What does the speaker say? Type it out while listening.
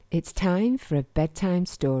It's time for a bedtime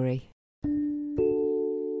story.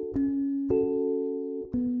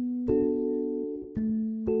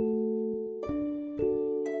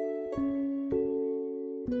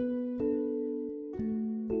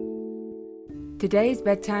 Today's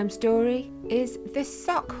bedtime story is The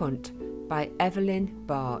Sock Hunt by Evelyn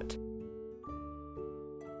Bart.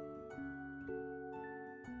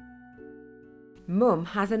 Mum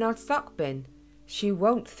has an odd sock bin. She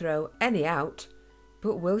won't throw any out,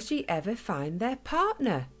 but will she ever find their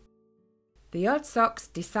partner? The odd socks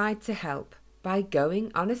decide to help by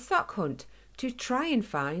going on a sock hunt to try and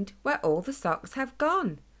find where all the socks have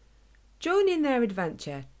gone. Join in their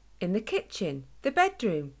adventure in the kitchen, the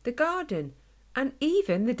bedroom, the garden, and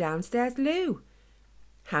even the downstairs loo.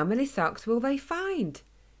 How many socks will they find?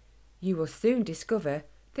 You will soon discover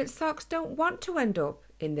that socks don't want to end up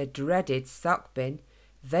in the dreaded sock bin.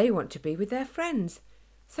 They want to be with their friends,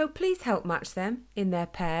 so please help match them in their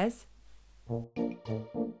pairs.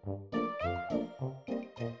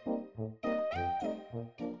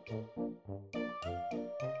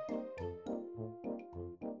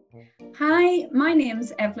 Hi, my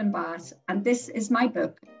name's Evelyn Bart, and this is my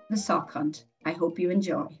book, The Sock Hunt. I hope you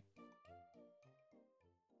enjoy.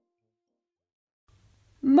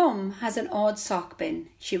 Mum has an odd sock bin.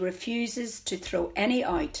 She refuses to throw any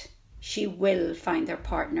out. She will find their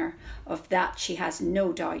partner, of that she has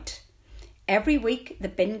no doubt. Every week the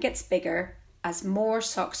bin gets bigger as more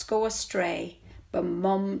socks go astray, but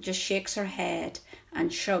Mum just shakes her head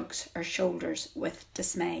and shrugs her shoulders with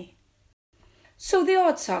dismay. So the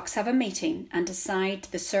odd socks have a meeting and decide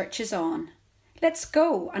the search is on. Let's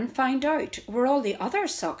go and find out where all the other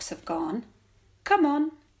socks have gone. Come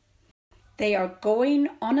on. They are going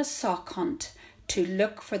on a sock hunt to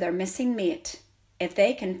look for their missing mate. If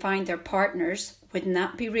they can find their partners, wouldn't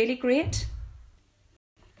that be really great?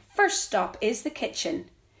 First stop is the kitchen.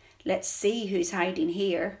 Let's see who's hiding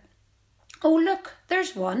here. Oh look,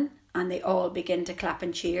 there's one, and they all begin to clap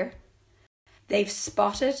and cheer. They've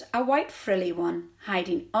spotted a white frilly one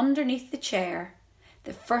hiding underneath the chair.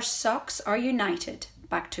 The first socks are united,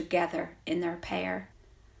 back together in their pair.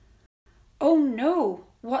 Oh no,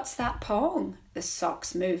 what's that pong? The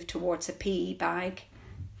socks move towards a pea bag.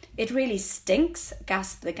 It really stinks,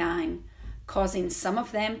 gasped the gang, causing some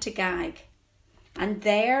of them to gag. And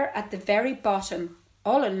there at the very bottom,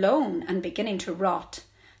 all alone and beginning to rot,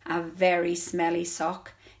 a very smelly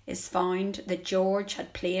sock is found that George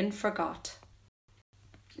had plain forgot.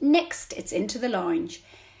 Next it's into the lounge.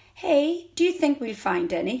 Hey, do you think we'll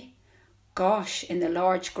find any? Gosh, in the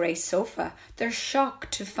large grey sofa, they're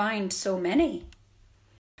shocked to find so many.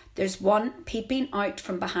 There's one peeping out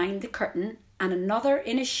from behind the curtain and another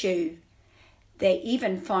in a shoe. They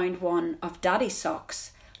even found one of Daddy's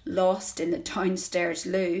socks, lost in the downstairs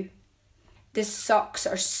loo. The socks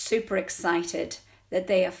are super excited that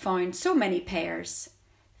they have found so many pairs.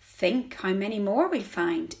 Think how many more we'll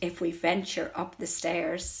find if we venture up the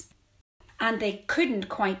stairs. And they couldn't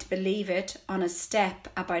quite believe it. On a step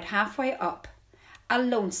about halfway up, a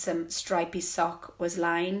lonesome stripy sock was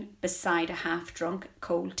lying beside a half-drunk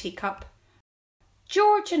cold teacup.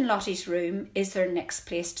 George and Lottie's room is their next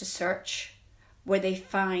place to search, where they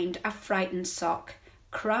find a frightened sock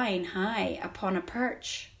crying high upon a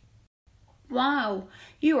perch. Wow,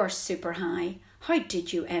 you are super high. How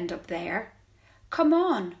did you end up there? Come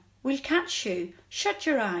on, we'll catch you. Shut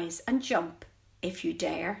your eyes and jump if you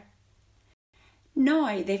dare.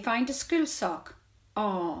 Now they find a school sock.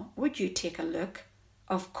 Oh, would you take a look?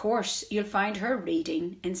 Of course, you'll find her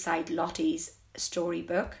reading inside Lottie's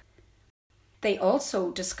storybook. They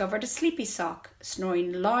also discovered a sleepy sock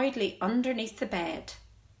snoring loudly underneath the bed.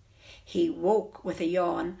 He woke with a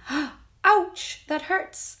yawn. Ouch, that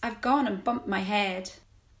hurts. I've gone and bumped my head.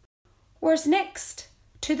 Where's next?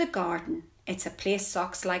 To the garden. It's a place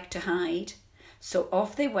socks like to hide. So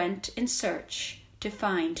off they went in search to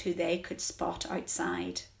find who they could spot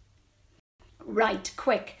outside. Right,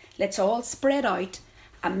 quick, let's all spread out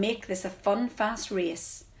and make this a fun, fast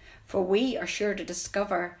race, for we are sure to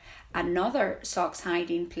discover another socks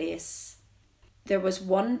hiding place. There was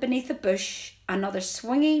one beneath a bush, another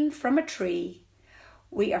swinging from a tree.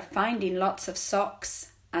 We are finding lots of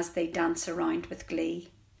socks as they dance around with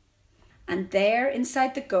glee. And there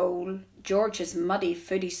inside the goal, George's muddy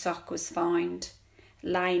footy sock was found,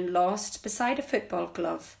 lying lost beside a football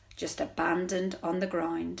glove, just abandoned on the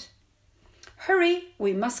ground. Hurry,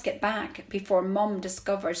 we must get back before Mum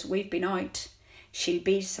discovers we've been out. She'll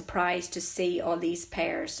be surprised to see all these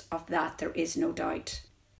pairs, of that there is no doubt.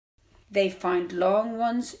 They found long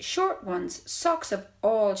ones, short ones, socks of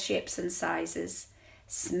all shapes and sizes,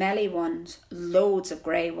 smelly ones, loads of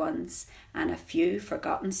grey ones, and a few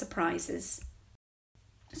forgotten surprises.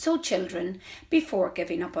 So children, before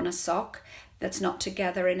giving up on a sock that's not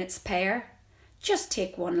together in its pair, just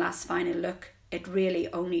take one last final look. It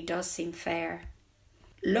really only does seem fair.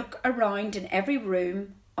 Look around in every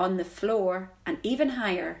room, on the floor, and even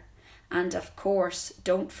higher. And of course,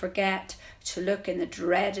 don't forget to look in the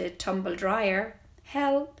dreaded tumble dryer.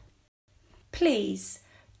 Help! Please,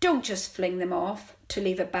 don't just fling them off to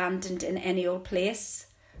leave abandoned in any old place.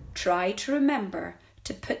 Try to remember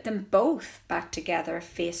to put them both back together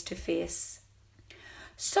face to face.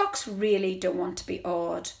 Socks really don't want to be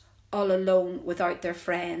odd, all alone without their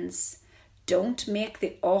friends. Don't make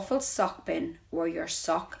the awful sock bin where your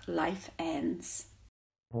sock life ends.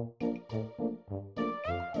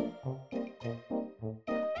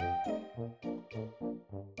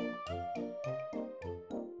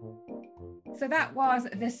 So that was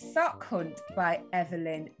The Sock Hunt by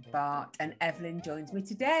Evelyn Bart, and Evelyn joins me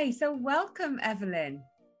today. So welcome, Evelyn.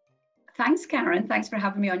 Thanks, Karen. Thanks for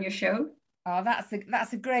having me on your show. Oh,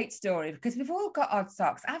 that's a great story, because we've all got odd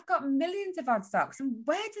socks. I've got millions of odd socks, and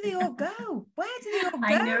where do they all go? Where do they all go?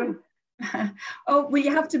 I know. Oh, well,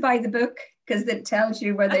 you have to buy the book because it tells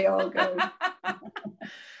you where they all go.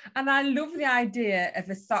 And I love the idea of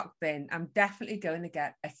a sock bin. I'm definitely going to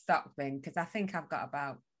get a sock bin because I think I've got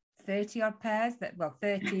about 30 odd pairs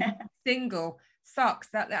 30 single socks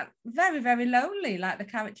that very, very lonely, like the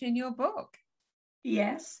character in your book.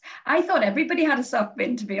 Yes, I thought everybody had a sock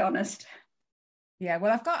bin, to be honest. Yeah,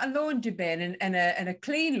 well, I've got a laundry bin and a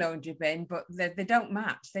clean laundry bin, but they don't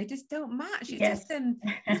match. They just don't match. It's Yes. just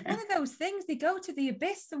it's one of those things. They go to the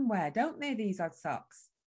abyss somewhere, don't they, these odd socks?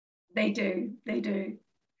 They do.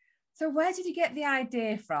 So where did you get the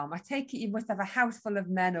idea from? I take it you must have a house full of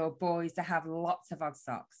men or boys that have lots of odd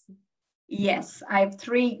socks. Yes, I have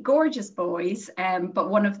 3 gorgeous boys, but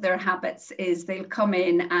one of their habits is they'll come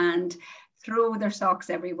in and throw their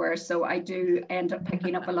socks everywhere. So I do end up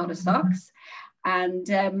picking up a lot of socks. And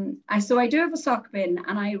so I do have a sock bin,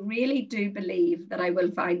 and I really do believe that I will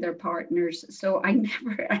find their partners. So I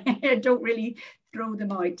don't really throw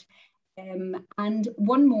them out. And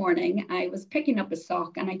one morning I was picking up a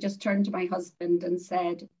sock and I just turned to my husband and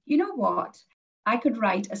said, you know what? I could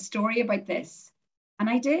write a story about this. And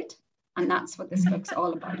I did. And that's what this book's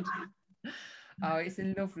all about. Oh, it's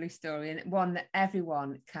a lovely story, and one that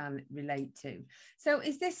everyone can relate to. So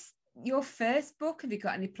is this your first book? Have you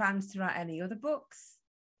got any plans to write any other books?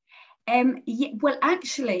 Yeah, well,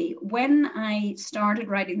 actually, when I started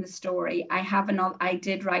writing the story, I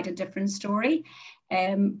did write a different story.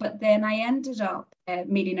 But then I ended up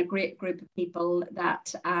meeting a great group of people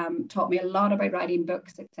that taught me a lot about writing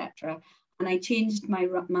books, etc. And I changed my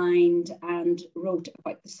mind and wrote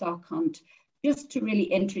about the sock hunt, just to really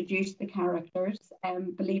introduce the characters.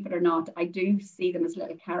 Believe it or not, I do see them as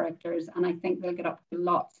little characters, and I think they'll get up to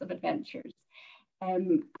lots of adventures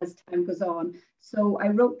as time goes on. So I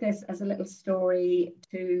wrote this as a little story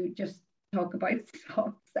to just talk about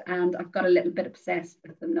socks, and I've got a little bit obsessed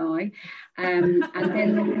with them now. And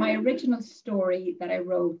then my original story that I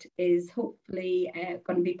wrote is hopefully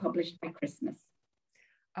going to be published by Christmas.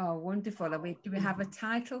 Oh, wonderful. Do we have a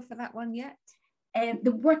title for that one yet?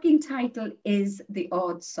 The working title is The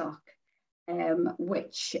Odd Sock,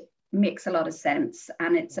 which makes a lot of sense.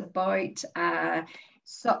 And it's about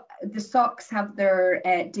so the socks have their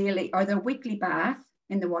daily or their weekly bath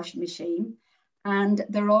in the washing machine, and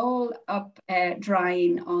they're all up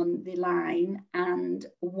drying on the line, and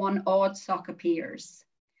one odd sock appears.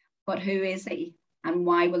 But who is he? And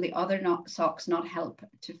why will the other socks not help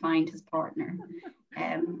to find his partner?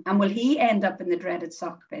 And will he end up in the dreaded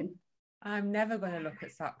sock bin? I'm never going to look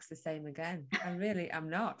at socks the same again. I'm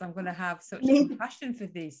not. I'm going to have such compassion for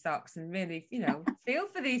these socks and really, feel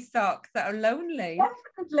for these socks that are lonely.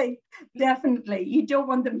 Definitely. You don't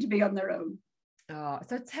want them to be on their own. Oh,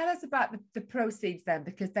 so tell us about the proceeds then,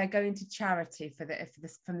 because they're going to charity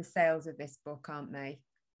from the sales of this book, aren't they?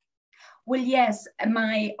 Well, yes.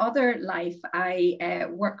 My other life, I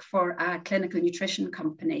work for a clinical nutrition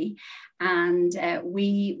company, and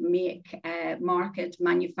we make, market,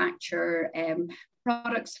 manufacture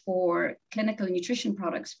products for clinical nutrition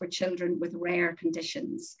products for children with rare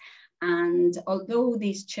conditions. And although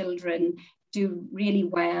these children do really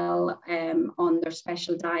well on their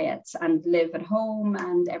special diets and live at home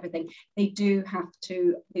and everything, they do have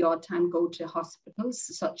to the odd time go to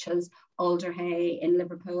hospitals such as Alderhay in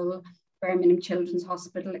Liverpool, Birmingham Children's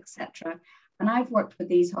Hospital, etc. And I've worked with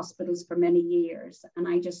these hospitals for many years, and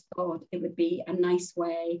I just thought it would be a nice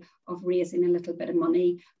way of raising a little bit of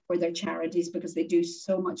money for their charities, because they do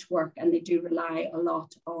so much work and they do rely a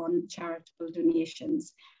lot on charitable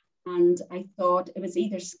donations. And I thought it was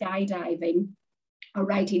either skydiving or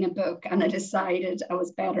writing a book, and I decided I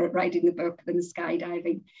was better at writing the book than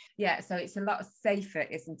skydiving. Yeah, so it's a lot safer,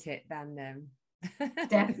 isn't it, than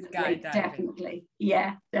Definitely.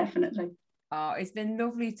 Yeah, definitely. Oh, it's been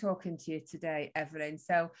lovely talking to you today, Evelyn.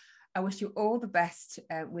 So I wish you all the best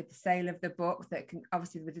with the sale of the book, that can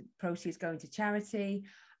obviously with the proceeds going to charity.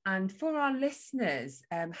 And for our listeners,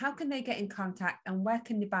 how can they get in contact and where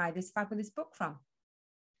can they buy this fabulous book from?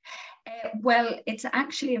 Well, it's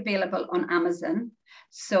actually available on Amazon.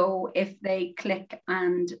 So if they click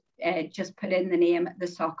and just put in the name The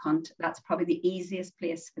Sock Hunt, that's probably the easiest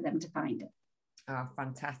place for them to find it. Oh,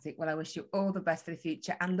 fantastic. Well, I wish you all the best for the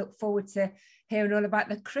future and look forward to hearing all about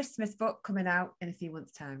the Christmas book coming out in a few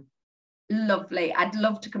months' time. Lovely. I'd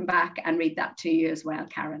love to come back and read that to you as well,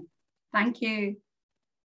 Karen. Thank you.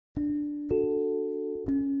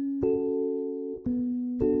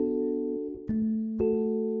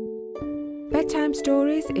 Bedtime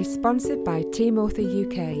Stories is sponsored by Team Author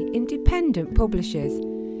UK, independent publishers.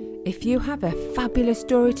 If you have a fabulous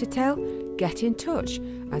story to tell, get in touch,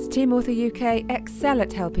 as Team Author UK excel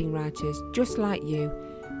at helping writers just like you.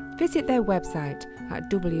 Visit their website at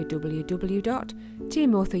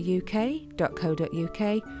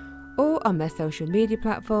www.teamauthoruk.co.uk or on their social media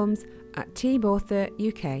platforms at Team Author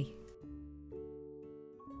UK.